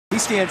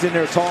stands in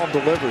there tall and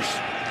delivers.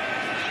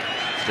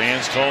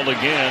 Stands tall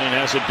again and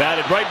has it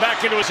batted right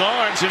back into his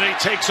arms, and he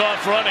takes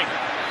off running.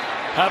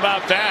 How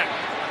about that?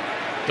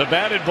 The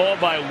batted ball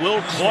by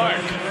Will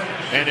Clark,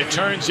 and it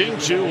turns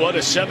into, what, a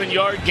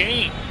 7-yard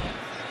gain.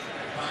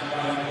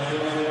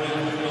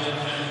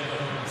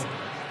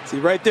 See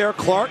right there,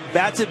 Clark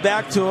bats it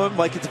back to him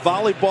like it's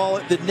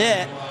volleyball at the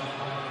net.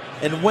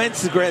 And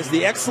Wentz has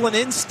the excellent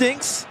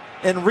instincts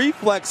and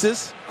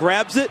reflexes,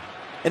 grabs it,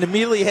 and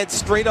immediately heads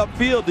straight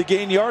upfield to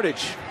gain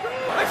yardage.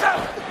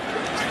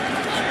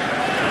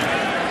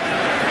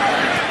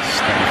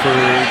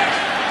 Stafford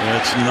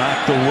gets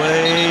knocked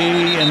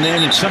away, and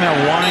then it somehow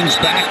winds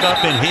back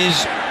up in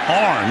his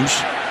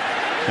arms.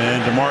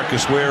 And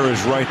DeMarcus Ware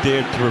is right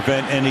there to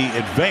prevent any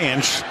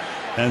advance,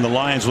 and the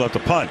Lions will have to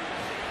punt.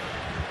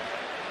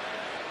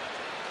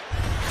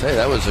 Hey,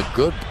 that was a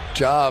good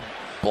job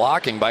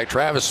blocking by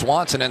Travis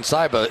Swanson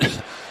inside, but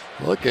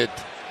look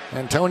at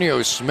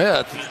Antonio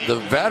Smith, the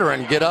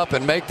veteran, get up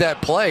and make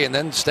that play, and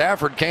then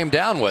Stafford came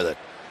down with it.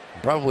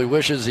 Probably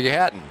wishes he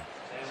hadn't.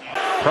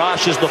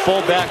 Prosch is the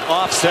fullback,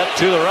 offset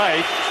to the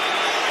right.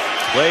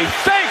 Play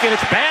fake, and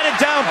it's batted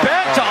down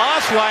back to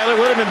Osweiler.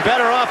 Would have been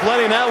better off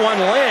letting that one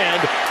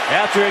land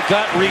after it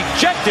got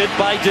rejected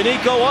by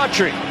Danico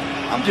Autry.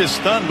 I'm just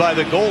stunned by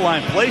the goal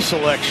line play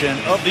selection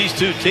of these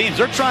two teams.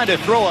 They're trying to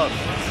throw a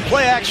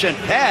play action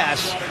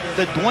pass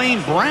to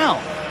Dwayne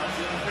Brown.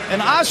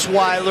 And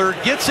Osweiler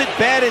gets it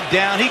batted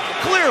down. He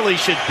clearly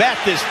should bat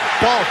this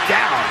ball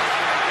down.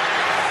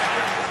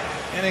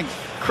 An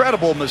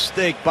incredible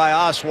mistake by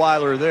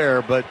Osweiler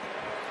there, but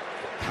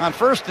on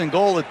 1st and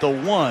goal at the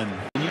 1.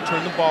 When you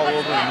turn the ball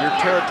over in your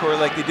territory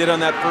like they did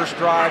on that first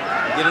drive,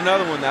 you get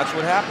another one, that's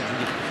what happens.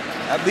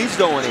 That leads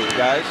to 1-8,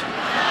 guys.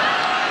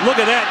 Look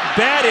at that,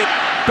 batted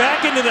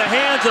back into the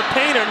hands of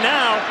Painter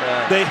now.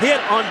 The hit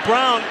on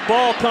Brown,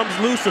 ball comes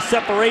loose, a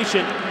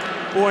separation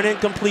for an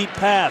incomplete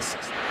pass.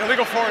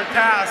 Illegal forward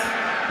pass,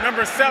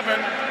 number 7,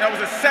 that was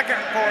a second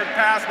forward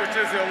pass, which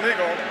is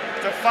illegal.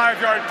 The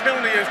 5-yard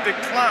penalty is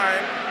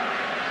declined,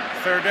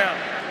 3rd down.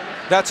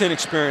 That's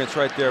inexperience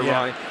right there,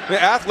 Ronnie. I mean,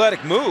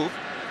 athletic move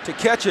to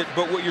catch it,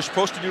 but what you're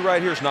supposed to do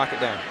right here is knock it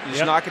down. You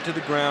just knock it to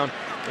the ground,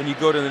 and you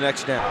go to the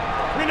next down.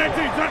 3rd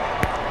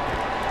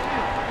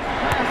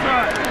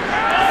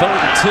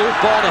and 2,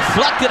 ball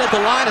deflected at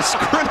the line of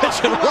scrimmage,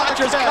 and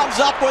Rodgers comes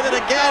up with it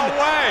again. No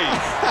way!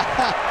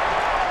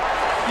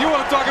 You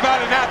want to talk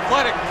about an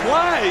athletic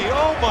play?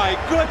 Oh my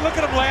good, look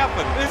at him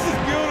laughing. This is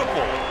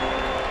beautiful.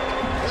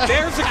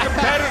 There's a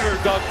competitor,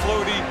 Doug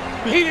Flutie.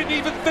 He didn't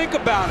even think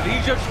about it. He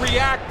just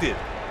reacted.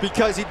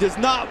 Because he does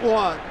not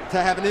want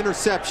to have an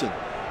interception.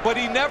 But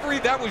he never,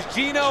 that was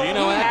Geno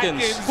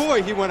Atkins.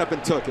 Boy, he went up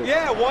and took it.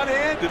 Yeah,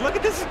 one-handed. Look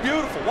at this, is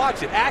beautiful.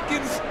 Watch it.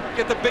 Atkins,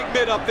 get the big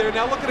mid up there.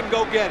 Now look at him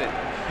go get it.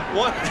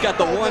 He's got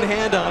the one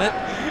hand on it.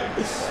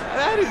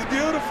 That is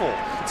beautiful.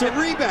 It's a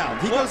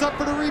rebound. He goes up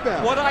for the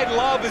rebound. What I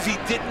love is he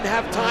didn't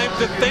have time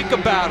to think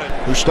about it.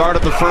 Who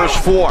started the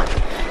first 4.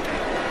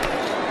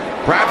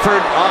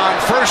 Bradford on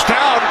 1st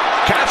down,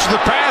 catches the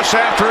pass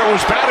after it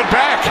was batted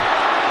back.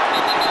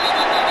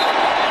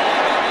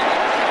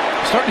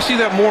 Starting to see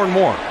that more and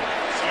more.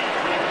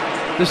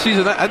 This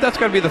season, that's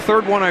got to be the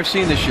 3rd one I've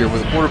seen this year where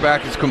the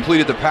quarterback has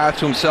completed the pass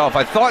to himself.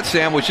 I thought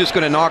Sam was just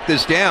going to knock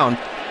this down,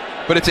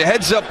 but it's a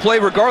heads-up play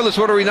regardless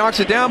whether he knocks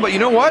it down. But you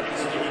know what?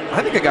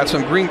 I think I got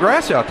some green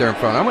grass out there in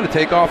front. I'm going to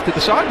take off to the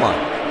sideline.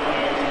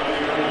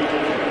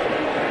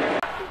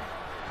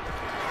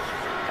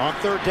 On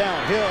 3rd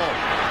down, Hill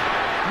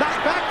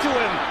knocked back to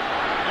him,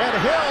 and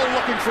Hill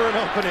looking for an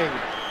opening.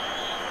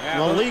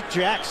 Malik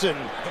Jackson.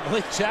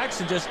 Malik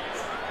Jackson just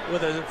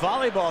with a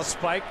volleyball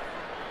spike,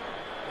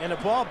 and the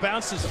ball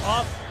bounces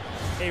off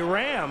a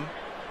Ram.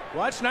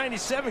 Watch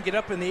 97 get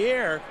up in the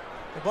air.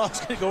 The ball's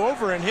going to go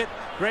over and hit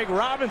Greg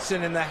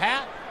Robinson in the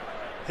hat.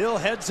 Hill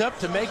heads up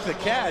to make the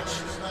catch.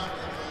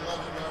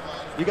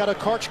 You got a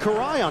Karch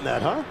Karai on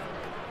that, huh?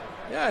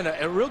 Yeah, and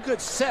a real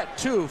good set,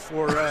 too,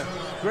 for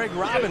Greg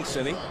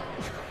Robinson. He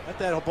got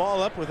that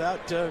ball up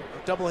without a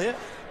double hit.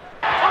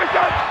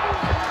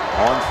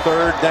 On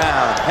 3rd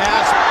down,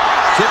 pass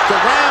tipped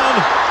around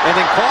and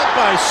then caught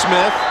by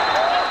Smith.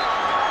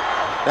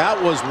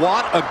 That was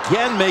Watt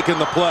again making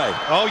the play.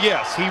 Oh,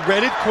 yes, he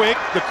read it quick,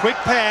 the quick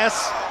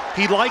pass.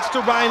 He likes to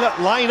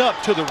line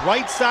up to the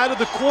right side of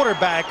the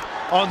quarterback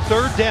on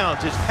 3rd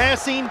downs. His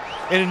passing,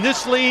 and in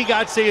this league,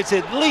 I'd say it's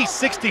at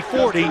least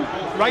 60-40.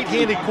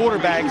 Right-handed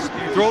quarterbacks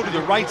throw to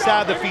the right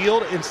side of the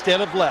field instead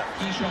of left.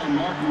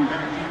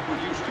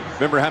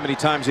 Remember how many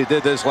times he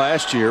did this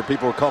last year?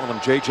 People were calling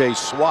him J.J.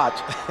 Swat.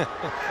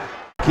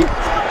 Keep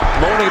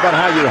moaning about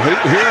how you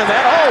hate hearing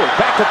that. Oh,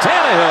 back to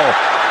Tannehill.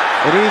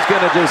 And he's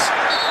going to just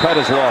cut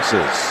his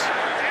losses.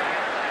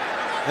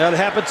 That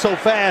happened so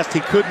fast, he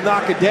couldn't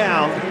knock it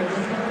down.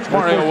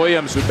 Mario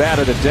Williams who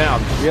batted it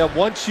down. Yeah,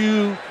 once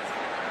you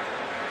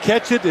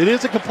catch it, it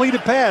is a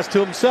completed pass to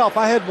himself.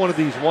 I had one of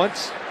these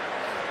once.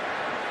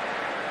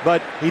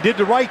 But he did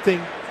the right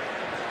thing.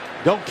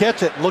 Don't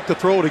catch it and look to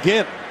throw it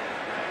again.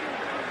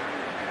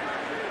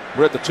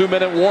 We're at the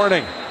 2-minute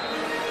warning.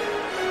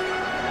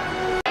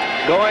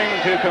 going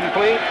to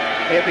complete,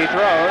 if he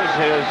throws,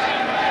 his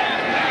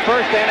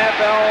first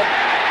NFL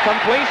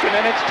completion,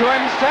 and it's to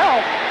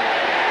himself.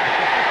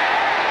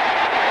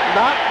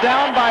 Knocked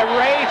down by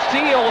Ray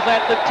Seals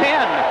at the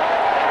 10.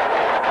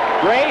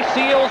 Ray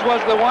Seals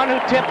was the one who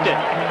tipped it.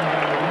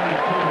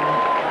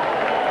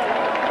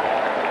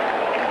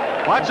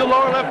 Watch the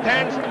lower left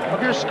hand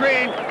of your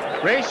screen.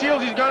 Ray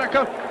Seals, he's gonna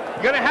come.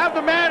 Gonna have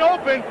the man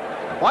open.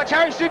 Watch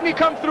Harry Sidney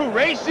come through.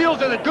 Ray Seals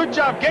does a good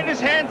job getting his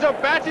hands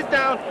up, bats it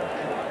down.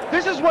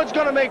 This is what's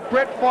gonna make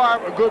Brett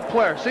Favre a good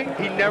player. See,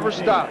 he never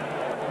stopped.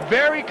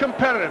 Very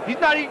competitive. He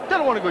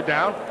doesn't want to go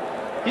down.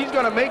 He's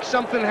gonna make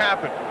something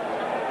happen.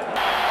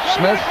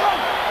 Smith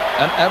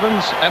and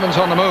Evans. Evans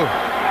on the move.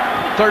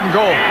 3rd and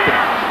goal.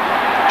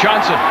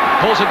 Johnson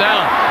pulls it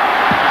down.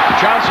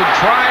 Johnson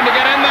trying to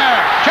get in there.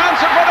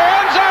 Johnson for the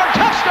end zone.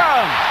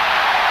 Touchdown.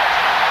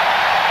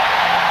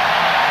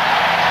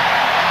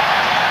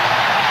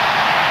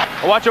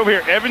 Watch over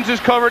here. Evans is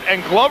covered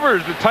and Glover,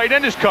 the tight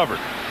end, is covered.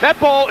 That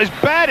ball is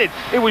batted.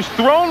 It was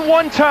thrown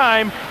one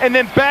time and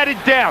then batted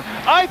down.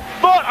 I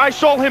thought I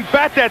saw him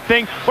bat that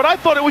thing, but I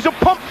thought it was a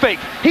pump fake.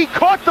 He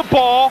caught the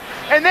ball,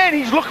 and then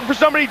he's looking for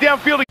somebody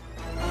downfield.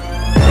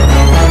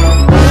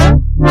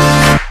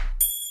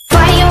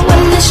 Fire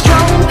when the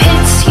storm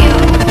hits you.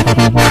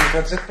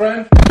 That's it,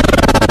 Brian?